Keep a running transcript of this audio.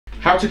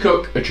How to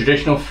cook a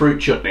traditional fruit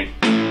chutney.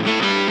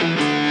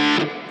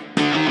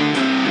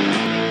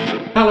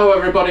 Hello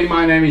everybody,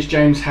 my name is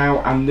James Howe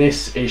and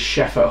this is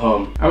Chef at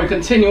Home. And we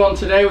continue on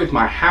today with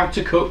my how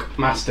to cook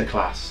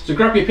masterclass. So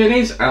grab your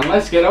pinnies and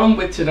let's get on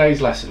with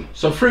today's lesson.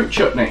 So fruit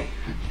chutney.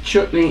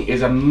 Chutney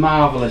is a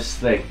marvellous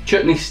thing.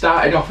 Chutney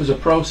started off as a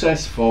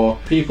process for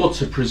people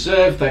to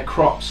preserve their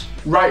crops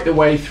right the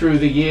way through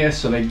the year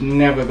so they'd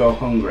never go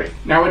hungry.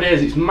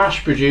 Nowadays it's mass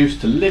produced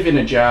to live in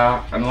a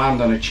jar and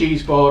land on a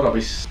cheese board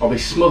or be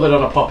smothered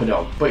on a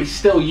poppadom, but it's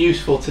still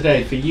useful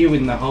today for you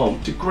in the home.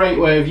 It's a great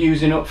way of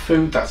using up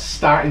food that's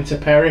starting to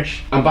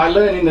perish, and by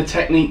learning the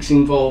techniques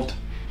involved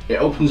it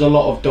opens a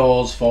lot of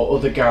doors for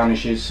other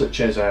garnishes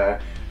such as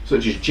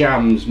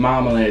jams,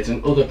 marmalades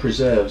and other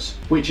preserves,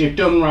 which if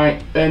done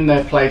right earn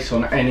their place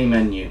on any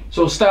menu.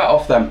 So we'll start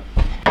off then.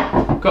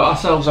 Got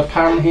ourselves a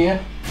pan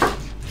here.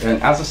 And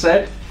as I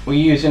said, we're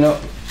using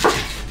up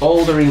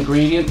older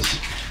ingredients.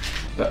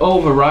 They're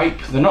overripe,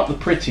 they're not the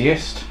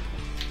prettiest,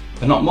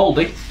 they're not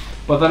mouldy,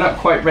 but they're not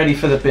quite ready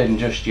for the bin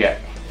just yet.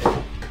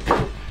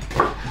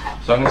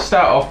 So I'm going to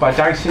start off by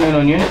dicing an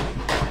onion.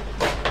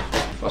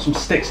 Got some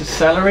sticks of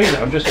celery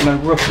that I'm just going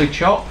to roughly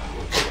chop.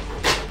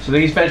 So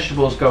these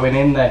vegetables going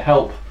in, they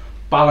help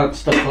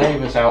balance the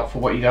flavours out for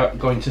what you're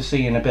going to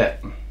see in a bit.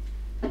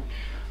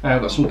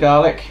 I've got some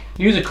garlic.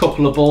 Use a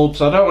couple of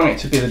bulbs, I don't want it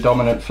to be the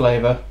dominant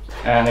flavour.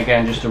 And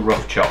again, just a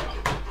rough chop.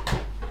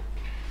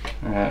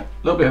 A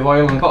little bit of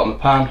oil on the bottom of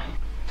the pan.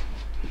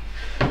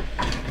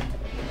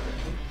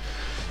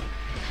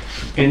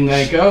 In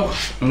they go,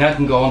 and that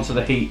can go onto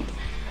the heat.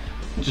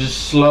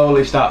 Just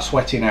slowly start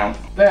sweating out.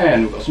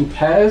 Then we've got some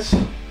pears.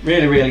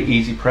 Really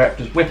easy prep.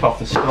 Just whip off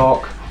the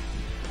stalk,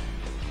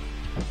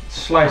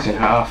 slice in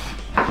half,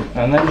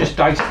 and then just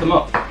dice them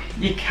up.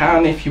 You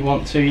can, if you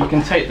want to, you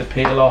can take the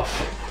peel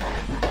off,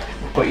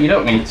 but you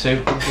don't need to.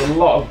 There's a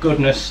lot of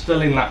goodness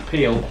still in that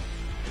peel,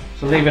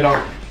 so leave it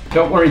on.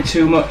 Don't worry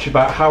too much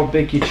about how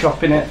big you're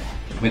chopping it,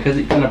 because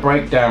it's going to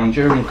break down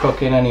during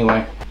cooking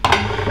anyway.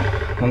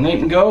 And they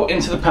can go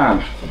into the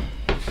pan.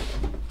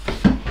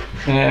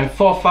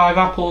 4 or 5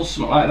 apples,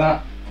 something like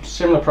that.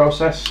 Similar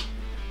process.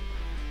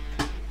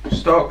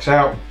 Stalks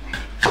out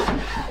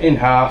in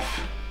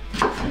half.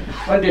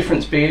 The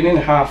difference being in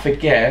half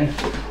again,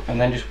 and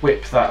then just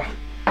whip that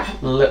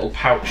little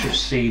pouch of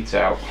seeds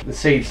out. The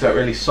seeds don't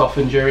really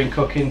soften during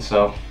cooking,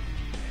 so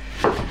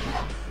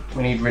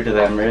we need rid of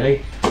them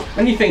really.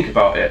 When you think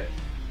about it,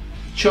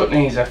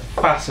 chutney is a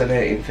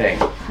fascinating thing.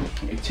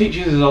 It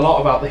teaches us a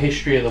lot about the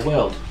history of the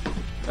world,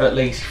 at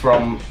least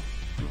from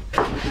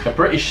a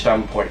British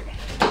standpoint.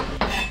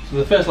 So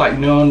the first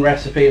known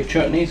recipe of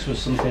chutneys was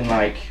something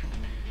like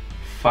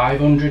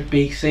 500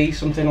 BC,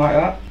 something like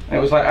that. And it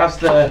was as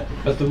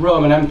the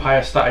Roman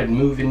Empire started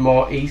moving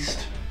more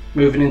east,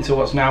 moving into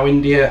what's now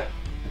India,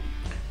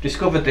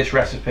 discovered this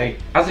recipe.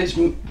 As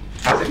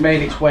it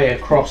made its way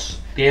across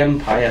the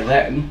empire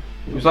then,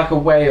 it was like a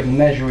way of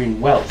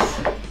measuring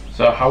wealth.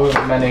 So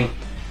however many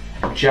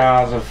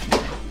jars of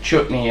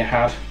chutney you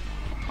had,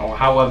 or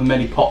however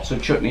many pots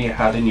of chutney you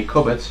had in your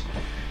cupboards,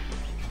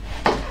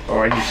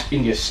 or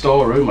in your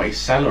storeroom or your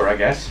cellar, I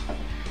guess,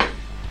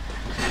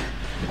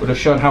 would have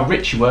shown how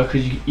rich you were,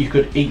 because you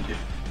could eat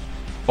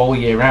all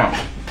year round.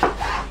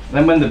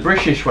 Then when the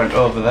British went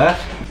over there,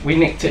 we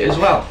nicked it as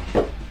well.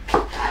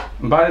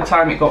 And by the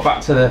time it got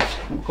back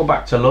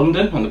to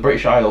London and the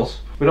British Isles,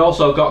 we'd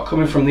also got,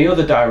 coming from the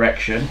other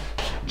direction,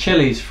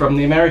 chilies from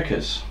the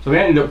Americas. So we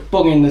ended up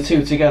bunging the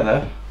two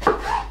together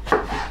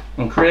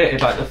and created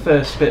the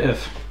first bit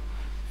of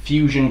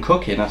fusion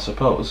cooking, I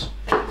suppose.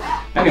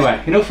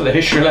 Anyway, enough of the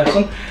history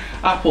lesson.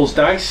 Apples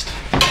diced.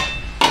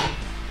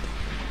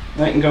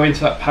 They can go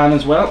into that pan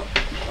as well.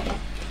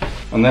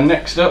 And then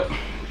next up,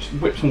 just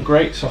whip some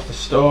grapes off the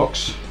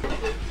stalks.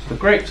 So the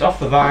grapes off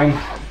the vine,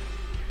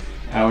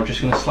 and we're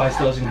just going to slice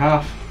those in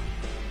half.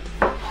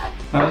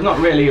 Now there's not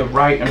really a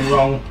right and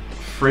wrong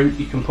fruit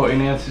you can put in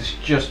here, this is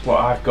just what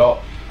I've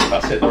got.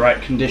 That's it, the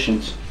right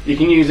conditions. You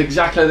can use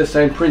exactly the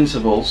same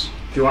principles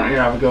if you want to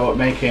have a go at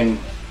making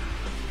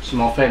some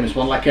more famous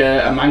one, like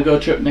a mango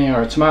chutney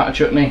or a tomato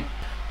chutney.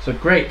 So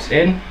grapes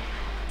in.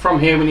 From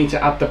here we need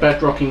to add the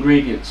bedrock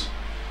ingredients.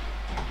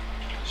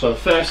 So the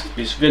first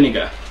is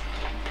vinegar.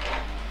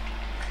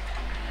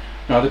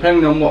 Now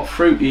depending on what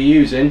fruit you're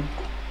using,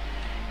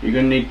 you're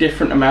going to need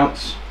different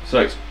amounts,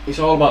 so it's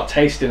all about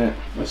tasting it.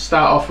 Let's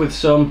start off with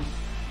some,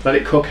 let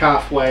it cook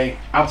halfway,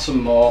 add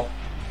some more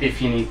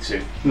if you need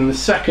to. And the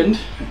second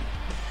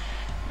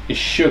is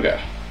sugar.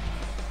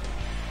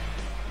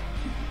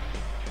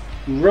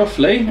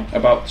 Roughly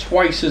about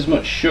twice as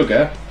much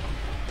sugar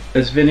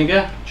as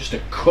vinegar, just to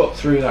cut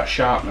through that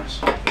sharpness.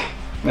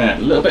 Then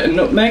a little bit of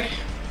nutmeg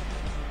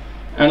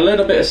and a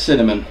little bit of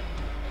cinnamon.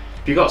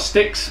 If you've got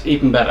sticks,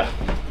 even better.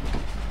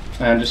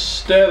 And just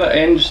stir that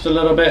in just a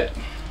little bit,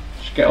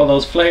 just get all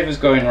those flavours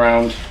going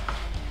around.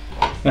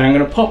 Then I'm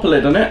going to pop a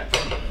lid on it.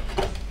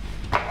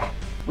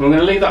 I'm going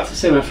to leave that to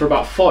simmer for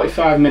about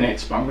 45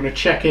 minutes, but I'm going to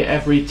check it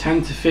every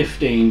 10 to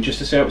 15 just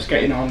to see how it's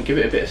getting on, give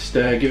it a bit of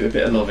stir, give it a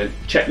bit of loving.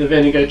 Check the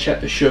vinegar, check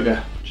the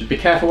sugar, Just be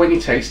careful when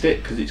you taste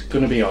it because it's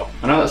going to be hot.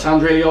 I know that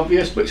sounds really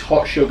obvious, but it's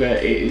hot sugar,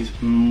 it is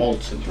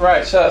molten.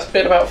 Right, so that's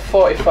been about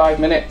 45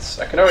 minutes.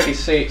 I can already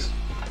see it's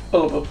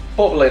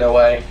bubbling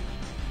away.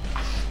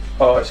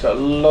 Oh, it's got a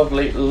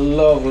lovely,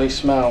 lovely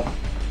smell.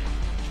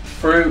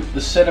 Fruit, the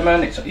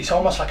cinnamon, it's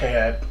almost like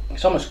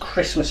it's almost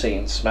Christmassy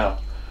in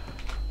smell.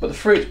 But the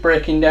fruit's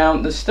breaking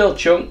down, there's still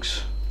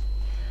chunks.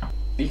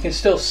 You can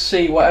still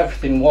see what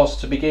everything was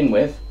to begin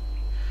with.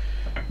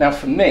 Now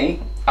for me,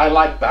 I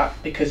like that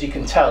because you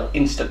can tell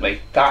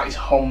instantly that is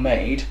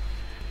homemade,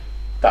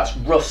 that's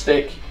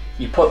rustic.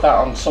 You put that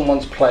on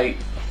someone's plate,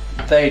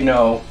 they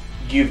know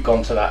you've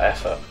gone to that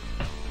effort.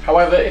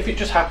 However, if it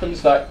just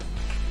happens that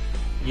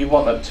you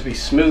want them to be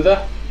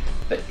smoother,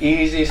 the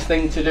easiest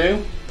thing to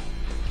do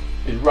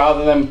is,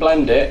 rather than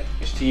blend it,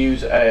 is to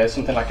use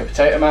something like a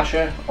potato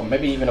masher or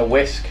maybe even a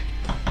whisk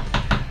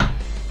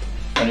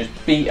and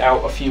just beat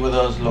out a few of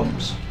those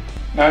lumps.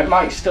 Now it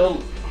might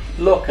still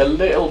look a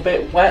little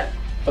bit wet,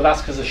 but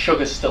that's because the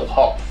sugar's still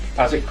hot.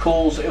 As it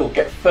cools, it will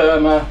get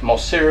firmer, more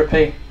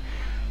syrupy.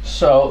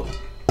 So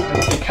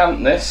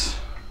decant this.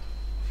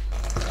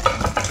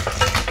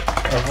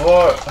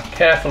 Avoid,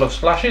 careful of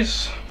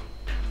splashes.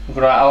 We're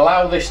going to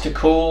allow this to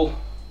cool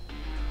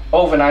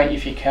overnight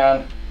if you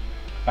can,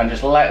 and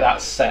just let that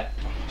set.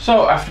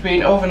 So after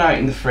being overnight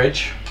in the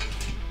fridge,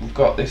 we've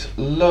got this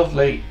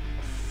lovely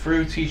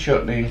fruity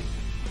chutney,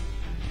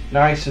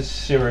 nice and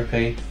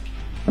syrupy,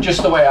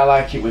 just the way I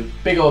like it, with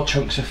big old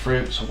chunks of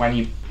fruit. So when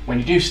you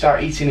do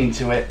start eating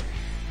into it,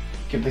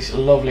 give this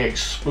lovely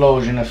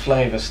explosion of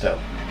flavour still.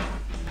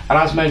 And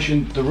as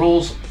mentioned, the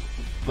rules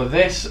for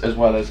this, as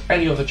well as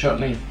any other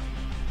chutney,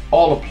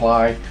 all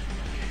apply.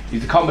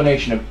 Use the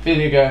combination of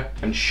vinegar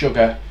and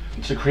sugar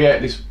to create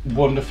this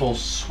wonderful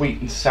sweet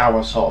and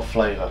sour sort of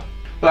flavour.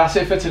 But that's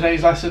it for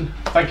today's lesson.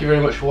 Thank you very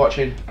much for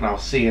watching, and I'll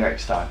see you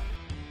next time.